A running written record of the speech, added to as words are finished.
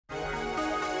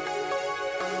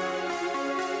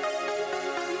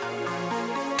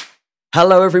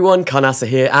Hello everyone, Carnasa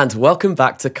here, and welcome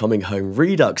back to Coming Home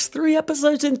Redux. 3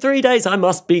 episodes in 3 days, I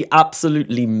must be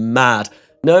absolutely mad.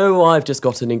 No, I've just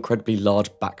got an incredibly large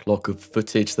backlog of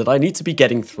footage that I need to be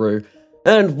getting through,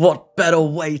 and what better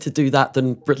way to do that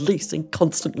than releasing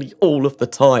constantly all of the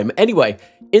time. Anyway,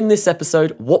 in this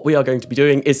episode, what we are going to be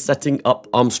doing is setting up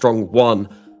Armstrong 1,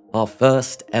 our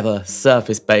first ever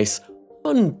surface base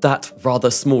on that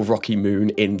rather small rocky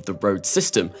moon in the road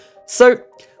system. So,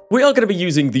 we are going to be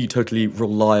using the totally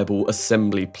reliable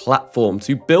assembly platform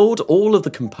to build all of the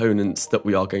components that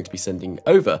we are going to be sending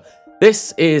over.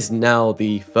 This is now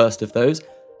the first of those,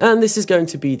 and this is going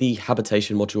to be the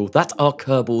habitation module that our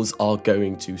Kerbals are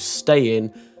going to stay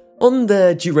in on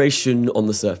their duration on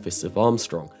the surface of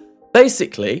Armstrong.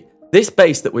 Basically, this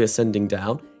base that we are sending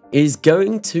down is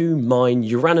going to mine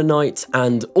uraninite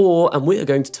and ore, and we are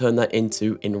going to turn that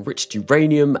into enriched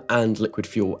uranium and liquid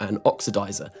fuel and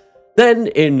oxidizer. Then,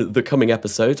 in the coming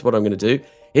episodes, what I'm going to do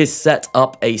is set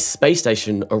up a space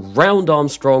station around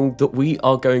Armstrong that we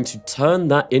are going to turn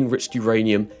that enriched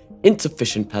uranium into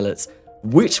fission pellets,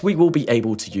 which we will be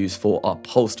able to use for our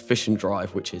pulsed fission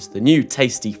drive, which is the new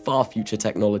tasty far future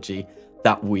technology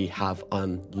that we have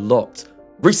unlocked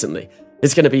recently.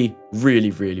 It's going to be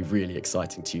really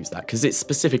exciting to use that because its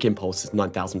specific impulse is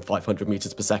 9,500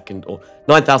 meters per second, or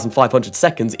 9,500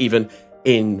 seconds even,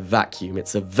 in vacuum.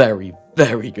 It's a very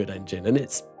good engine, and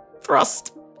it's, for us,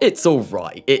 it's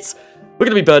alright. We're going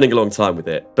to be burning a long time with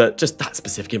it, but just that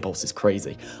specific impulse is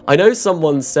crazy. I know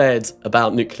someone said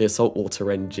about nuclear saltwater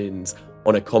engines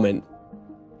on a comment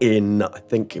in, I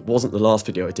think it wasn't the last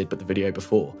video I did, but the video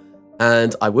before,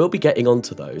 and I will be getting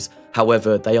onto those.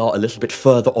 However, they are a little bit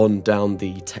further on down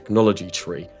the technology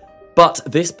tree. But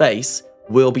this base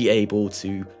will be able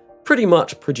to pretty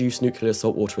much produce nuclear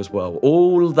saltwater as well.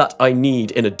 All that I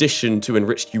need in addition to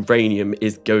enriched uranium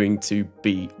is going to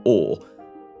be ore.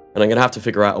 And I'm going to have to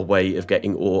figure out a way of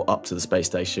getting ore up to the space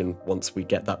station once we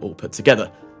get that all put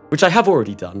together. Which I have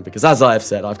already done, because as I have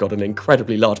said, I've got an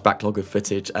incredibly large backlog of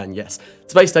footage, and yes, the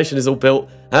space station is all built,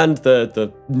 and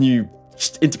the new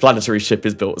interplanetary ship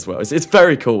is built as well. It's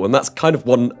very cool, and that's kind of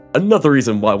another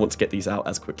reason why I want to get these out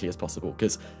as quickly as possible,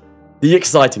 because the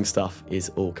exciting stuff is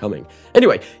all coming.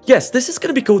 Anyway, yes, this is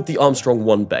going to be called the Armstrong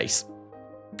 1 base.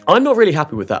 I'm not really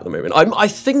happy with that at the moment. I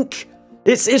think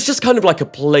it's just kind of like a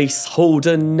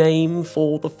placeholder name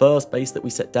for the first base that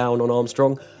we set down on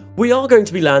Armstrong. We are going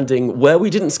to be landing where we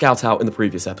didn't scout out in the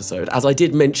previous episode, as I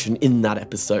did mention in that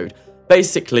episode.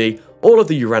 Basically, all of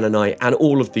the uraninite and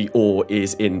all of the ore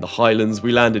is in the highlands.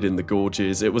 We landed in the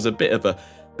gorges. It was a bit of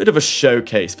a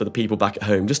showcase for the people back at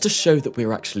home, just to show that we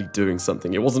were actually doing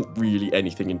something. It wasn't really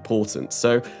anything important.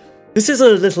 So this is a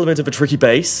little bit of a tricky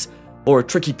base, or a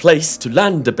tricky place to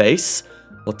land a base.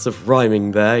 Lots of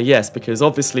rhyming there, yes, because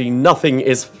obviously nothing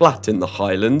is flat in the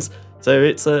highlands. So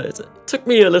it took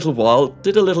me a little while,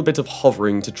 did a little bit of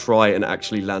hovering to try and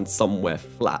actually land somewhere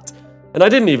flat. And I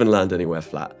didn't even land anywhere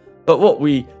flat. But what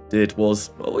we did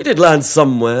was, well, we did land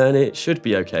somewhere, and it should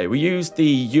be okay. We used the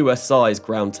USI's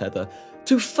ground tether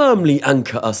to firmly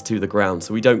anchor us to the ground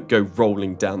so we don't go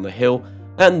rolling down the hill,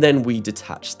 and then we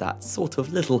detached that sort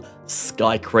of little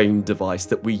sky crane device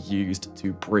that we used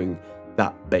to bring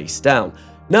that base down.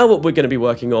 Now what we're going to be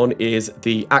working on is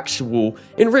the actual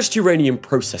enriched uranium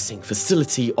processing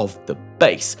facility of the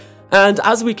base. And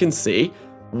as we can see,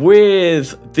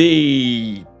 with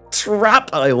the trap,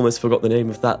 I almost forgot the name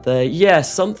of that there. Yeah,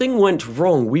 something went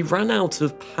wrong. We ran out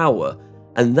of power,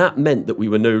 and that meant that we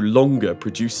were no longer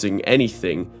producing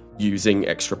anything using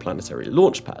extraplanetary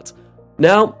launch pads.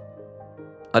 Now,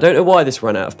 I don't know why this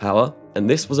ran out of power, and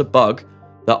this was a bug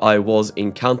that I was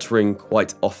encountering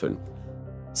quite often.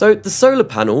 So the solar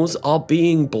panels are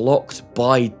being blocked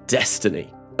by Destiny,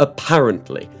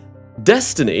 apparently.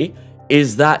 Destiny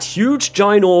is that huge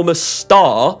ginormous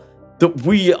star that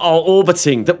we are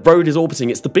orbiting, that Road is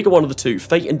orbiting. It's the bigger one of the two.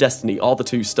 Fate and Destiny are the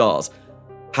two stars.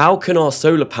 How can our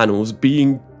solar panels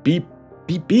be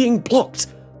being blocked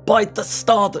by the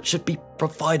star that should be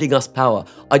providing us power?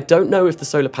 I don't know if the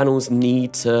solar panels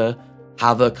need to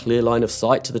have a clear line of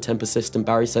sight to the Tempest System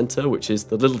Barycenter, which is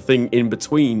the little thing in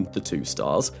between the two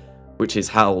stars, which is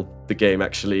how the game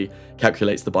actually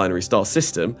calculates the binary star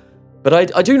system.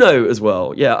 But I do know as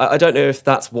well, yeah, I don't know if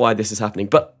that's why this is happening,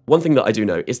 but one thing that I do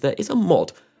know is there is a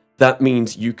mod that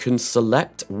means you can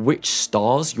select which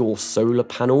stars your solar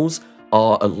panels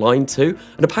are aligned to,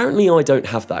 and apparently I don't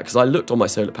have that, because I looked on my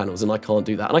solar panels and I can't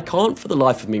do that, and I can't for the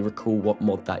life of me recall what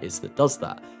mod that is that does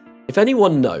that. If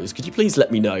anyone knows, could you please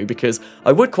let me know, because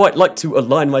I would quite like to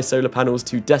align my solar panels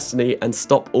to Destiny and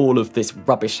stop all of this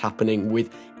rubbish happening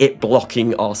with it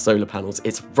blocking our solar panels.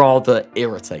 It's rather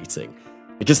irritating.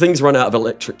 because things run out of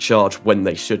electric charge when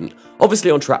they shouldn't. Obviously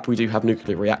on Trap we do have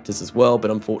nuclear reactors as well, but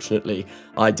unfortunately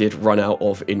I did run out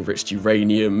of enriched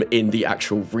uranium in the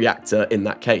actual reactor in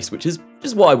that case, which is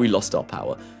why we lost our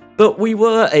power. But we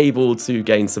were able to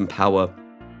gain some power,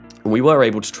 and we were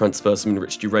able to transfer some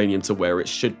enriched uranium to where it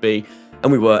should be,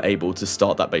 and we were able to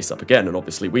start that base up again. And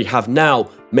obviously we have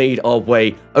now made our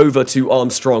way over to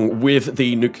Armstrong with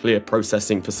the nuclear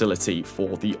processing facility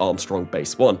for the Armstrong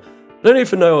Base 1. I don't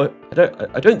even know,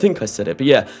 I don't think I said it, but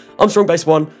yeah, Armstrong Base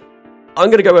 1,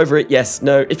 I'm going to go over it, yes,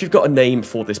 no. If you've got a name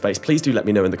for this base, please do let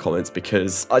me know in the comments,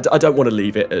 because I don't want to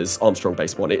leave it as Armstrong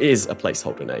Base 1. It is a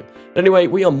placeholder name. Anyway,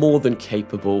 we are more than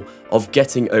capable of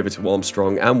getting over to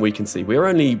Armstrong, and we can see we're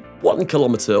only 1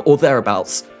 kilometer or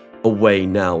thereabouts away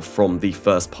now from the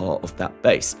first part of that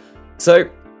base. So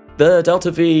the Delta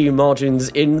V margins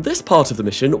in this part of the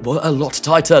mission were a lot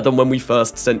tighter than when we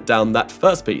first sent down that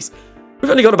first piece. We've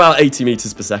only got about 80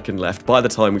 meters per second left by the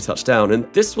time we touched down, and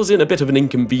this was in a bit of an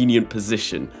inconvenient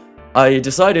position. I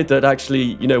decided that actually,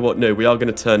 you know what, no, we are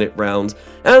going to turn it round,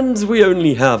 and we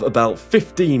only have about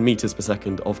 15 meters per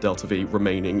second of Delta V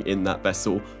remaining in that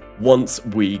vessel once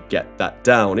we get that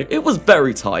down. It was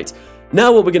very tight.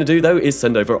 Now what we're going to do, though, is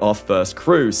send over our first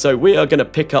crew. So we are going to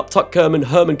pick up Tuck Kerman,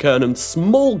 Herman Kernan,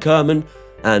 Small Kerman,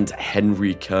 and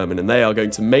Henry Kerman, and they are going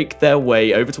to make their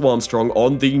way over to Armstrong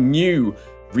on the new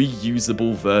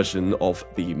reusable version of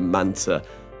the Manta.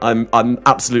 I'm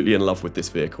absolutely in love with this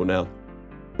vehicle now.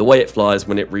 The way it flies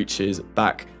when it reaches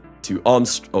back to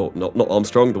Armstrong, not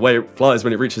Armstrong, the way it flies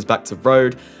when it reaches back to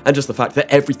road, and just the fact that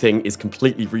everything is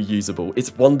completely reusable.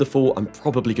 It's wonderful. I'm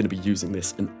probably going to be using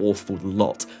this an awful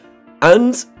lot.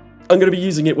 And I'm going to be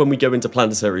using it when we go into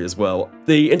planetary as well.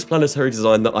 The interplanetary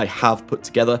design that I have put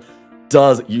together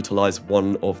does utilize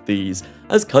one of these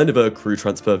as kind of a crew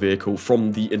transfer vehicle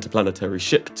from the interplanetary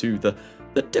ship to the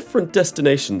different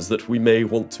destinations that we may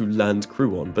want to land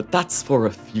crew on, but that's for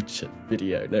a future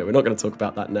video. No, we're not going to talk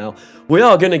about that now. We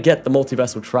are going to get the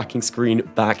multi-vessel tracking screen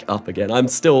back up again. I'm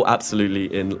still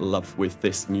absolutely in love with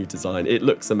this new design. It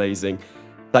looks amazing.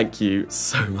 Thank you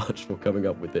so much for coming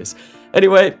up with this.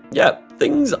 Anyway, yeah,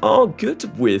 things are good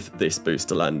with this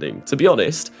booster landing. To be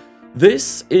honest,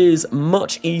 this is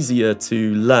much easier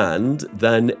to land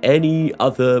than any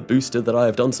other booster that I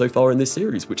have done so far in this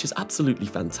series, which is absolutely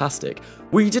fantastic.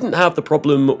 We didn't have the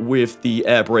problem with the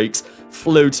air brakes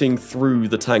floating through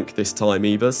the tank this time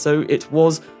either, so it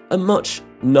was a much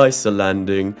nicer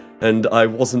landing, and I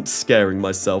wasn't scaring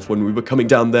myself when we were coming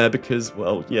down there because,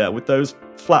 well, yeah, with those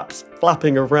flaps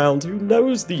flapping around, who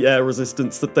knows the air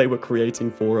resistance that they were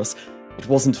creating for us. It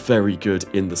wasn't very good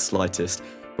in the slightest.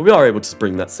 But we are able to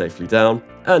bring that safely down,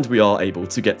 and we are able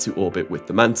to get to orbit with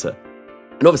the Manta.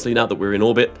 And obviously now that we're in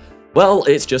orbit, well,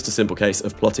 it's just a simple case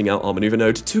of plotting out our maneuver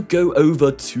node to go over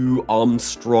to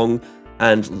Armstrong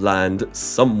and land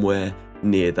somewhere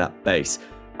near that base.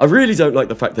 I really don't like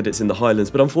the fact that it's in the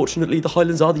Highlands, but unfortunately the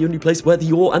Highlands are the only place where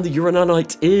the ore and the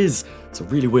uranite is. It's a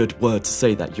really weird word to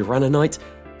say that, uranite.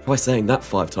 Try saying that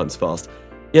 5 times fast.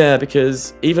 Yeah,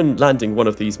 because even landing one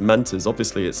of these Mantas,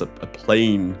 obviously it's a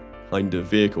plane kind of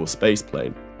vehicle, space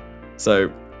plane.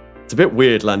 So it's a bit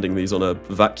weird landing these on a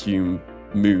vacuum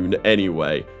moon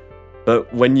anyway.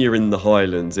 But when you're in the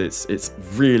Highlands, it's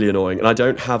really annoying. And I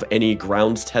don't have any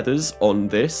ground tethers on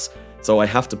this, so I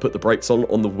have to put the brakes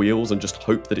on the wheels and just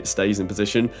hope that it stays in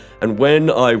position. And when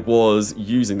I was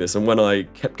using this, and when I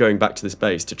kept going back to this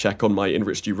base to check on my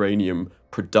enriched uranium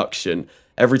production,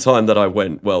 every time that I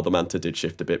went, well, the Manta did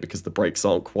shift a bit because the brakes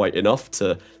aren't quite enough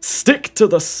to stick to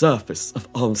the surface of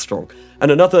Armstrong. And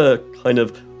another kind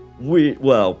of weird,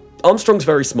 well, Armstrong's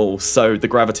very small, so the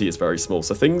gravity is very small,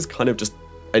 so things kind of just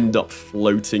end up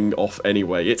floating off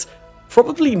anyway. It's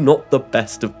probably not the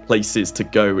best of places to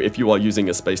go if you are using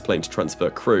a space plane to transfer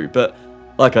crew, but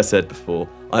like I said before,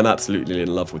 I'm absolutely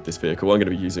in love with this vehicle. I'm going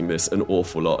to be using this an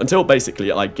awful lot until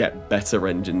basically I get better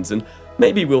engines, and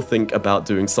maybe we'll think about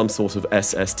doing some sort of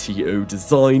SSTO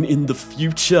design in the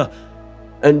future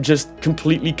and just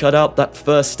completely cut out that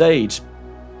first stage.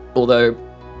 Although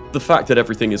the fact that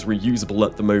everything is reusable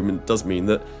at the moment does mean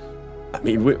that, I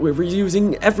mean, we're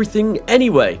reusing everything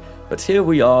anyway. But here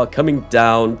we are coming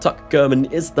down. Tuck Kerman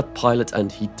is the pilot, and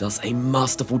he does a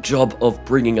masterful job of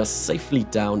bringing us safely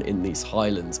down in these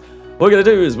Highlands. What we're going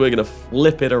to do is we're going to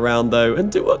flip it around though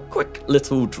and do a quick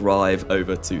little drive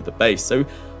over to the base. So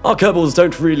our Kerbals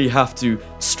don't really have to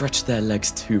stretch their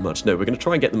legs too much. No, we're going to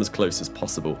try and get them as close as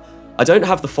possible. I don't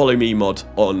have the follow me mod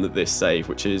on this save,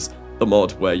 which is the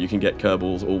mod where you can get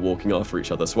Kerbals all walking after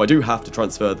each other. So I do have to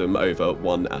transfer them over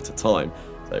one at a time.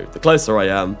 So the closer I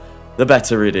am, the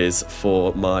better it is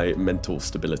for my mental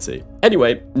stability.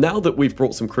 Anyway, now that we've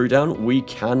brought some crew down, we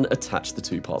can attach the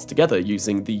two parts together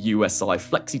using the USI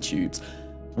flexi tubes.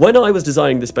 When I was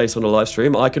designing this base on a live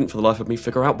stream, I couldn't for the life of me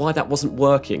figure out why that wasn't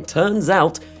working. Turns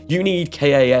out you need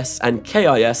KAS and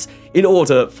KIS in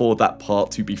order for that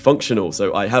part to be functional,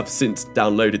 so I have since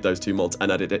downloaded those two mods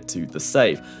and added it to the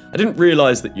save. I didn't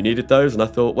realize that you needed those, and I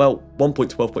thought, well,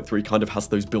 1.12.3 kind of has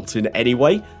those built in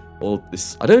anyway. Or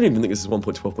this, I don't even think this is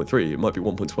 1.12.3, it might be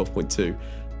 1.12.2.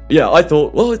 Yeah, I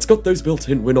thought, well, it's got those built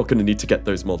in, we're not going to need to get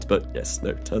those mods, but yes,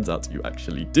 no, turns out you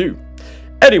actually do.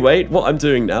 Anyway, what I'm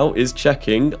doing now is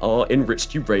checking our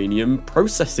enriched uranium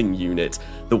processing unit,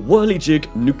 the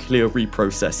Whirligig nuclear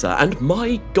reprocessor, and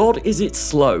my god is it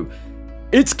slow.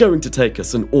 It's going to take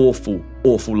us an awful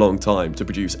long time to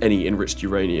produce any enriched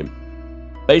uranium.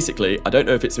 Basically, I don't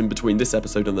know if it's in between this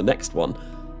episode and the next one,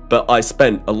 but I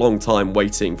spent a long time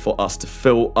waiting for us to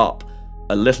fill up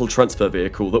a little transfer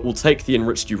vehicle that will take the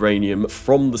enriched uranium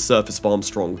from the surface of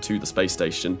Armstrong to the space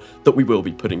station that we will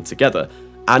be putting together.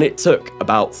 And it took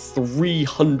about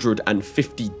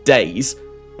 350 days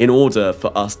in order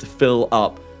for us to fill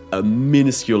up a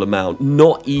minuscule amount,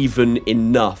 not even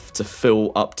enough to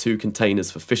fill up 2 containers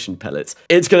for fission pellets.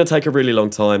 It's going to take a really long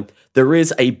time. There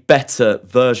is a better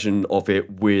version of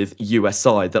it with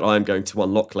USI that I'm going to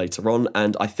unlock later on,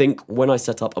 and I think when I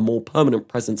set up a more permanent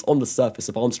presence on the surface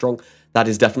of Armstrong, that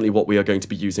is definitely what we are going to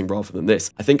be using rather than this.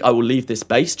 I think I will leave this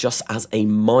base just as a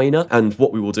minor, and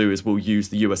what we will do is we'll use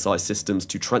the USI systems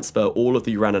to transfer all of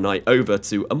the uraninite over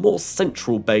to a more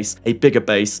central base, a bigger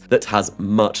base that has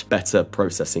much better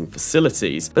processing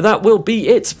facilities. But that will be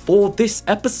it for this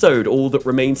episode. All that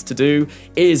remains to do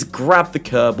is grab the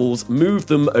Kerbals, move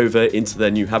them over into their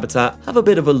new habitat, have a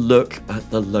bit of a look at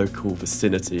the local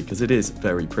vicinity, because it is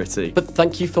very pretty. But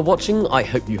thank you for watching. I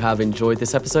hope you have enjoyed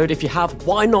this episode. If you have,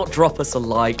 why not drop us a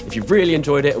like? If you've really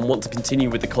enjoyed it and want to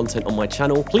continue with the content on my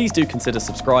channel, please do consider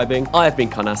subscribing. I have been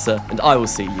Carnasa, and I will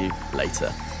see you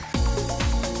later.